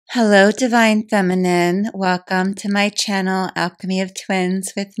Hello, Divine Feminine. Welcome to my channel, Alchemy of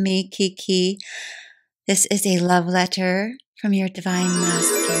Twins, with me, Kiki. This is a love letter from your Divine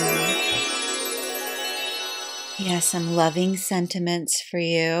Masculine. Yes, some loving sentiments for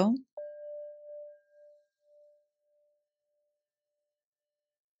you.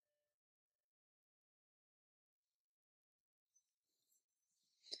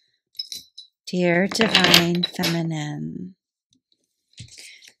 Dear Divine Feminine,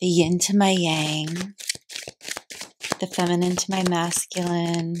 the yin to my yang, the feminine to my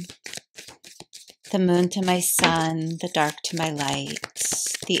masculine, the moon to my sun, the dark to my light,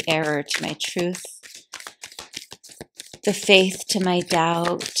 the error to my truth, the faith to my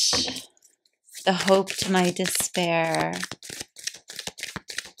doubt, the hope to my despair,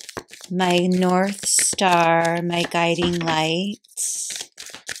 my North Star, my guiding light,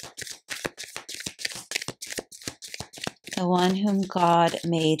 the one whom God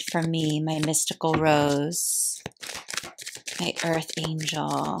made for me, my mystical rose, my earth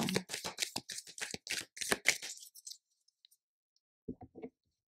angel.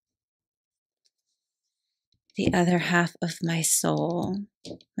 The other half of my soul,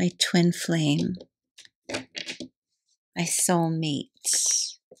 my twin flame, my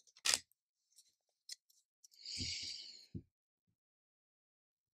soulmate.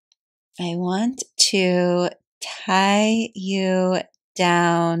 I want to tie you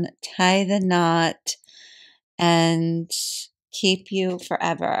down, tie the knot, and keep you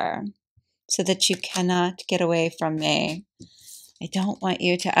forever so that you cannot get away from me. I don't want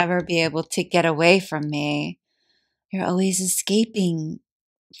you to ever be able to get away from me. You're always escaping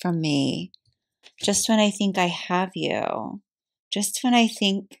from me. Just when I think I have you, just when I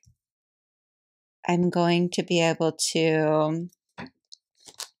think I'm going to be able to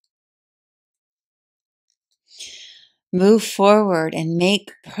move forward and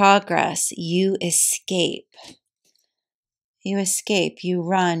make progress, you escape. You escape, you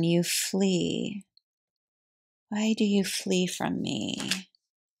run, you flee. Why do you flee from me?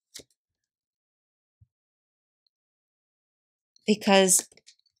 Because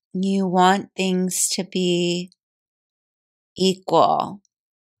you want things to be equal.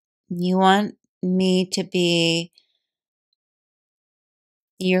 You want me to be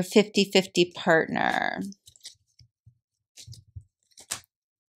your 50-50 partner.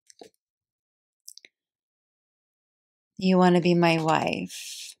 You want to be my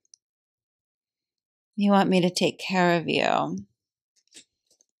wife. You want me to take care of you,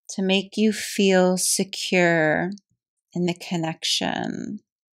 to make you feel secure in the connection.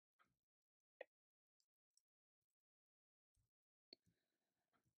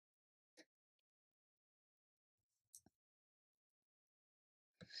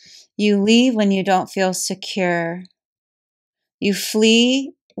 You leave when you don't feel secure. You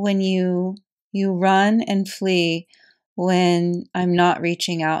flee when you run and flee when I'm not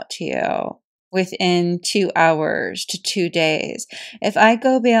reaching out to you within 2 hours to 2 days. If I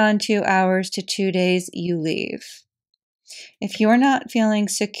go beyond 2 hours to 2 days, you leave. If you're not feeling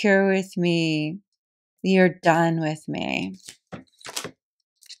secure with me, you're done with me.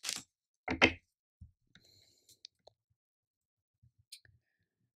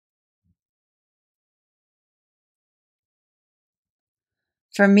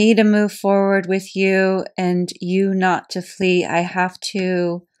 For me to move forward with you and you not to flee, I have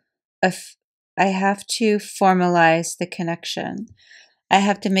to formalize the connection. I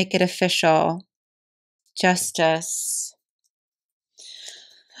have to make it official. Justice.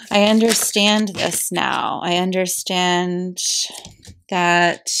 I understand this now. I understand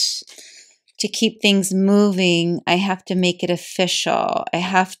that to keep things moving, I have to make it official. I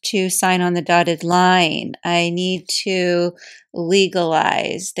have to sign on the dotted line. I need to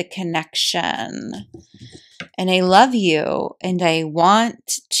legalize the connection. And I love you, and I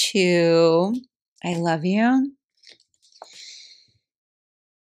want to. I love you.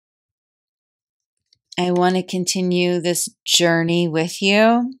 I want to continue this journey with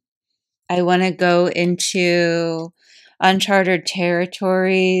you. I want to go into uncharted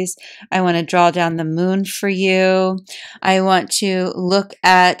territories. I want to draw down the moon for you. I want to look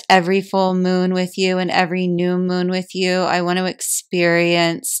at every full moon with you and every new moon with you. I want to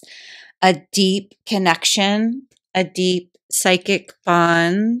experience a deep connection, a deep psychic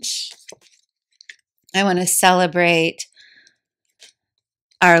bond. I want to celebrate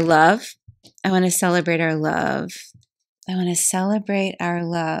our love. I want to celebrate our love. I want to celebrate our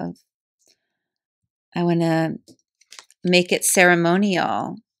love. I want to make it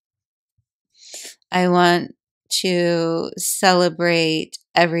ceremonial. I want to celebrate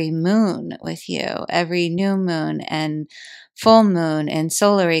every moon with you, every new moon, and full moon and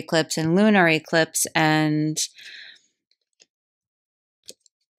solar eclipse and lunar eclipse, and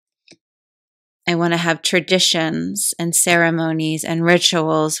I want to have traditions and ceremonies and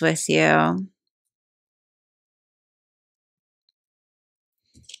rituals with you.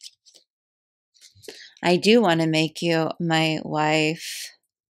 I do want to make you my wife.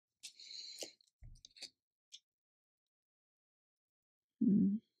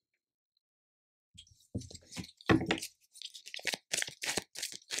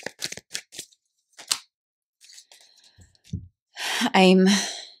 I'm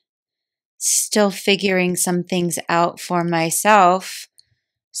still figuring some things out for myself,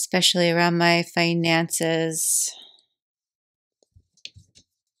 especially around my finances.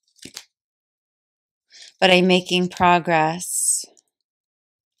 But I'm making progress.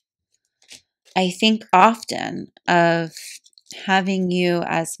 I think often of having you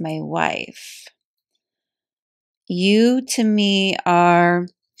as my wife. You to me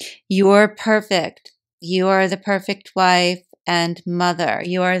you're perfect. You are the perfect wife and mother.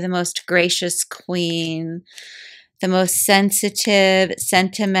 You are the most gracious queen, the most sensitive,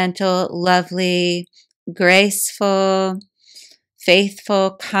 sentimental, lovely, graceful,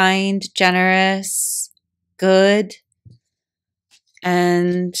 faithful, kind, generous, good.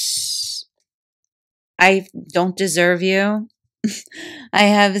 And I don't deserve you. I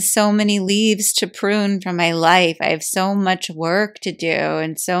have so many leaves to prune from my life. I have so much work to do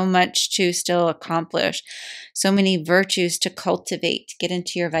and so much to still accomplish, so many virtues to cultivate, to get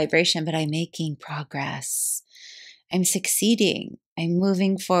into your vibration, but I'm making progress. I'm succeeding. I'm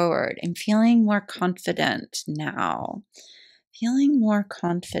moving forward. I'm feeling more confident now. Feeling more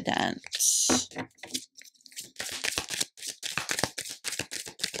confident.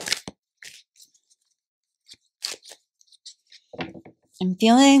 I'm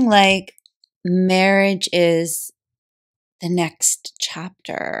feeling like marriage is the next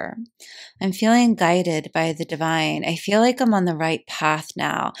chapter. I'm feeling guided by the divine. I feel like I'm on the right path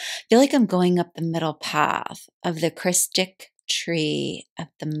now. I feel like I'm going up the middle path of the Christic tree, of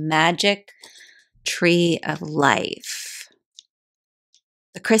the magic tree of life.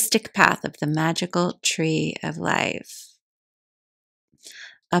 The Christic path of the magical tree of life.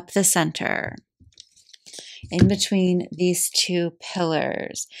 Up the center. In between these two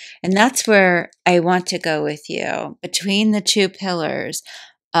pillars. And that's where I want to go with you. Between the two pillars,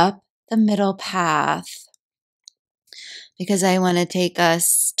 up the middle path, because I want to take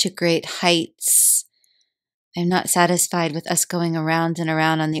us to great heights. I'm not satisfied with us going around and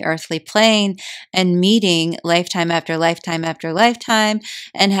around on the earthly plane and meeting lifetime after lifetime after lifetime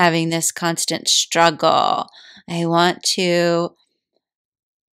and having this constant struggle. I want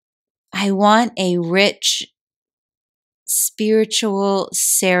a rich spiritual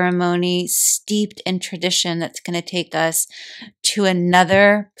ceremony steeped in tradition that's going to take us to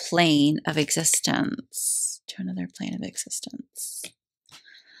another plane of existence.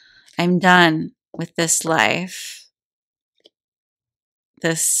 I'm done with this life,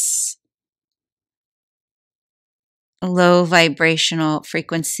 this low vibrational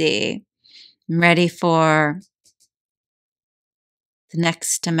frequency. I'm ready for the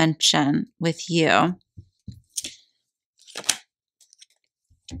next dimension with you.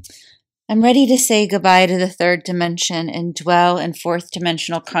 I'm ready to say goodbye to the third dimension and dwell in fourth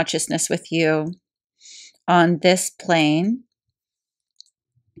dimensional consciousness with you on this plane.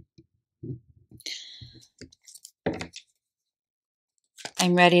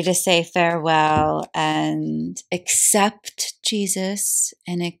 I'm ready to say farewell and accept Jesus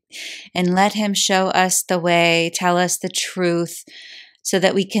and let him show us the way, tell us the truth so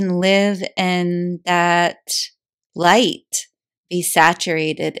that we can live in that light, be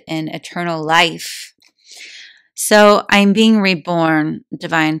saturated in eternal life. So I'm being reborn,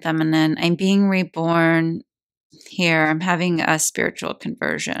 Divine Feminine. I'm being reborn here. I'm having a spiritual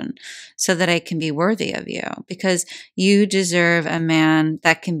conversion so that I can be worthy of you, because you deserve a man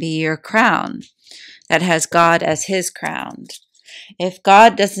that can be your crown, that has God as his crown. If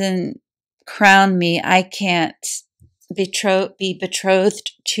God doesn't crown me, I can't be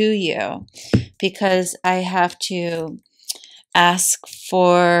betrothed to you, because I have to ask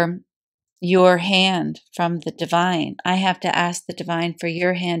for your hand from the divine. I have to ask the divine for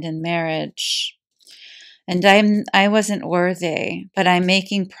your hand in marriage. And I wasn't worthy, but I'm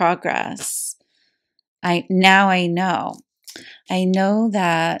making progress. Now I know. I know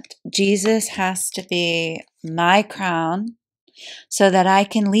that Jesus has to be my crown so that I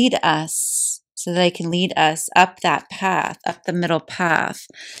can lead us, up that path, up the middle path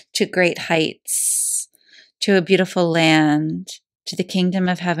to great heights, to a beautiful land, to the kingdom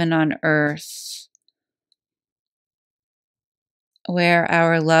of heaven on earth. where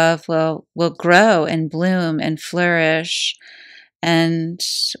our love will grow and bloom and flourish, and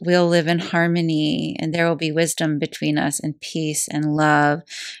we'll live in harmony, and there will be wisdom between us and peace and love,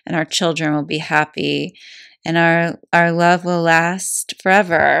 and our children will be happy, and our love will last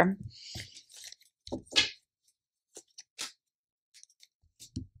forever.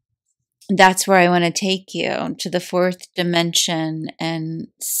 That's where I want to take you, to the fourth dimension, and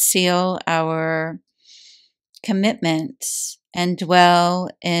seal our commitment and dwell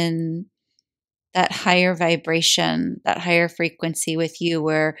in that higher vibration, that higher frequency with you,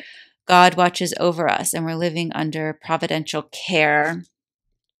 where God watches over us and we're living under providential care.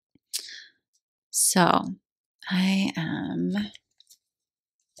 So I'm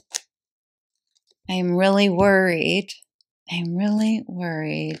really worried. I'm really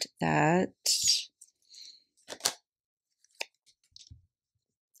worried that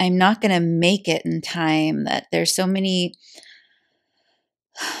I'm not going to make it in time, that there's so many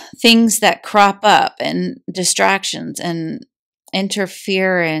things that crop up and distractions and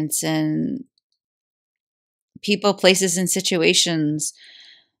interference and people, places, and situations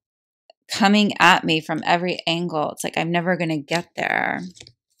coming at me from every angle. It's like I'm never going to get there.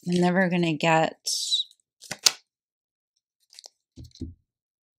 I'm never going to get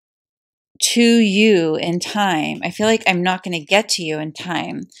to you in time. I feel like I'm not going to get to you in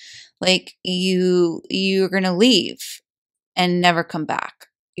time. Like you're going to leave and never come back.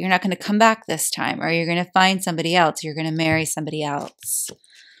 You're not going to come back this time, or you're going to find somebody else. You're going to marry somebody else.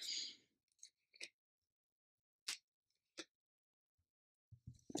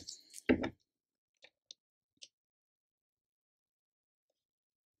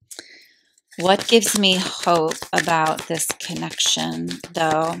 What gives me hope about this connection,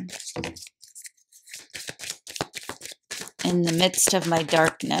 though, in the midst of my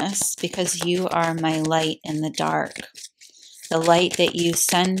darkness, because you are my light in the dark, the light that you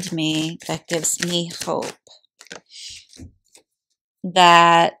send me that gives me hope,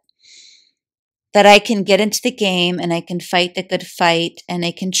 that I can get into the game and I can fight the good fight and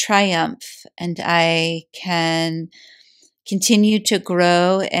I can triumph and I can continue to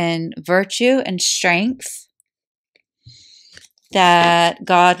grow in virtue and strength, that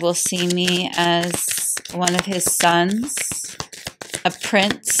God will see me as one of his sons, a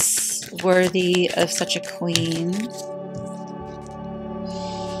prince worthy of such a queen,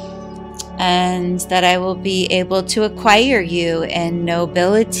 and that I will be able to acquire you in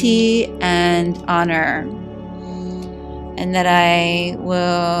nobility and honor, and that I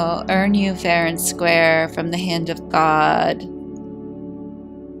will earn you fair and square from the hand of God,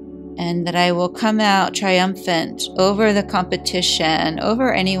 and that I will come out triumphant over the competition,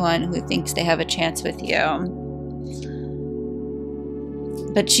 over anyone who thinks they have a chance with you.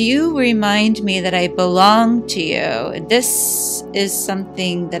 But you remind me that I belong to you. This is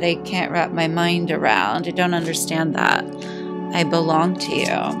something that I can't wrap my mind around. I don't understand that. I belong to you.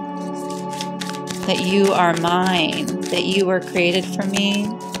 That you are mine. That you were created for me.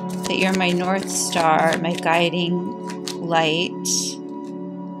 That you're my North Star, my guiding light.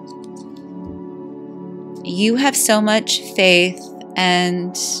 You have so much faith,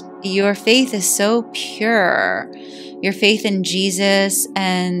 and your faith is so pure. Your faith in Jesus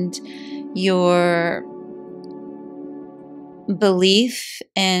and your belief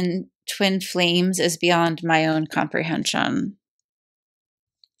in twin flames is beyond my own comprehension.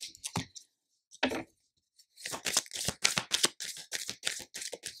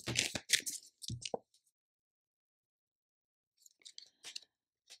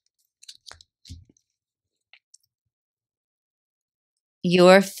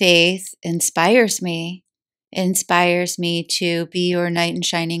 Your faith inspires me. It inspires me to be your knight in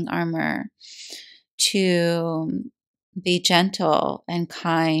shining armor, to be gentle and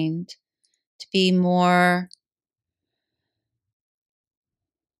kind, to be more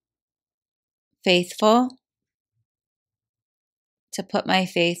faithful, to put my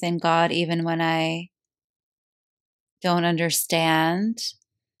faith in God even when I don't understand,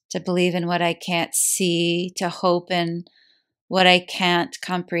 to believe in what I can't see, to hope in what I can't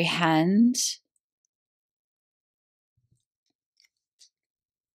comprehend.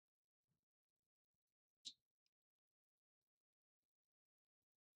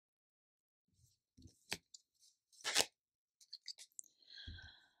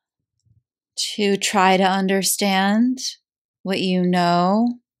 To try to understand what you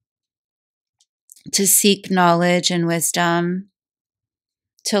know, to seek knowledge and wisdom,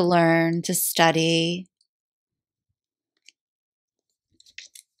 to learn, to study.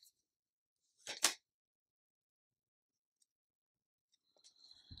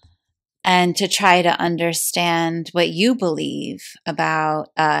 and to try to understand what you believe about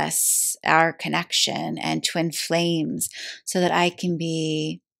us, our connection, and twin flames, so that I can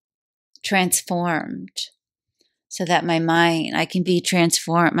be transformed, so that my mind can be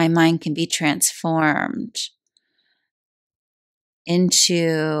transformed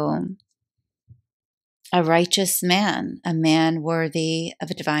into a righteous man, a man worthy of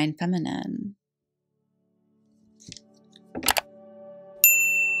a divine feminine.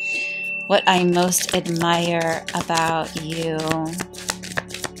 What I most admire about you,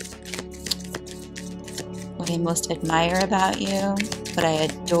 what I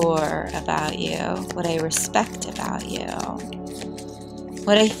adore about you, what I respect about you,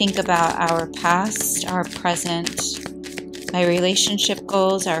 what I think about our past, our present, my relationship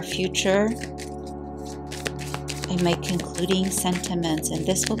goals, our future, and my concluding sentiments. And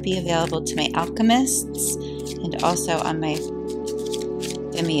this will be available to my alchemists and also on my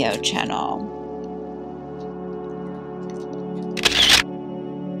Vimeo channel.